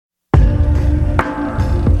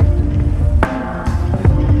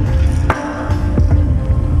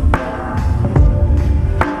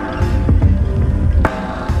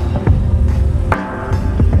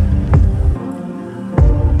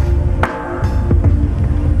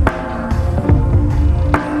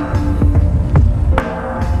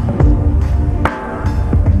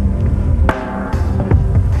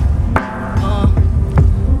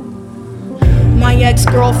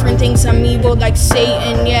thinks I'm evil like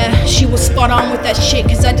Satan, yeah. She was spot on with that shit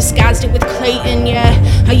cause I disguised it with Clayton, yeah.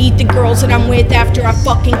 I eat the girls that I'm with after I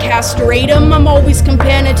fucking castrate them. I'm always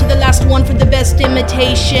comparing it to the last one for the best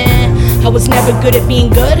imitation. I was never good at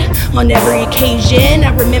being good on every occasion.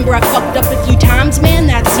 I remember I fucked up a few times, man,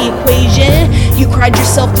 that's the equation. You cried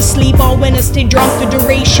yourself to sleep all when I stayed drunk the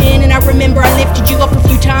duration. And I remember I lifted you up a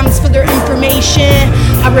few times for their information.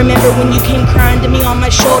 I remember when you came crying to me on my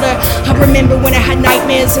shoulder. I remember when I had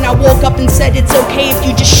nightmares and I woke up and said it's okay if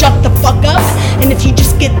you just shut the fuck up. And if you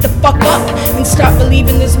just get the fuck up and start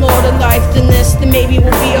believing there's more to life than this, then maybe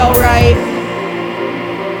we'll be alright.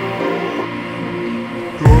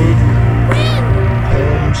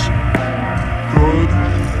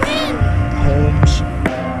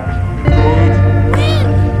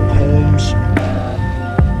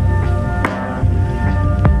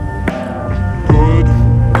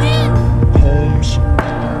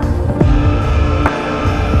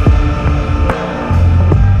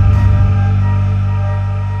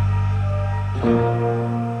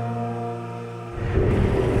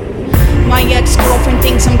 My ex-girlfriend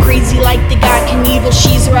thinks I'm crazy like the guy Knievel.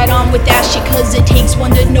 She's right on with that shit cause it takes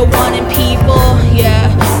one to know one in people. Yeah,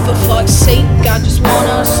 for fuck's sake, I just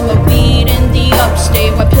wanna smoke weed in the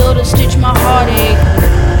upstate. White pill to stitch my heartache.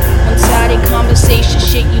 One-sided conversation,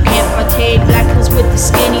 shit you can't partake. Black pills with the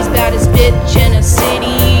skinny's baddest bitch in a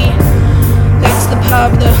city. That's the power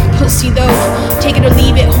of the pussy though. Take it or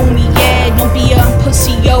leave it, homie, yeah. Don't be a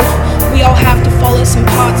pussy, yo. We all have to follow some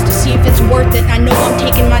parts to see if it's worth it. I know I'm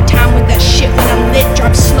taking my time with that shit when I'm lit.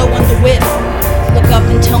 Drive slow on the whip. Look up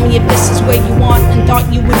and tell me if this is where you want and thought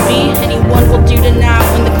you would be. Anyone will do tonight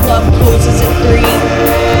when the club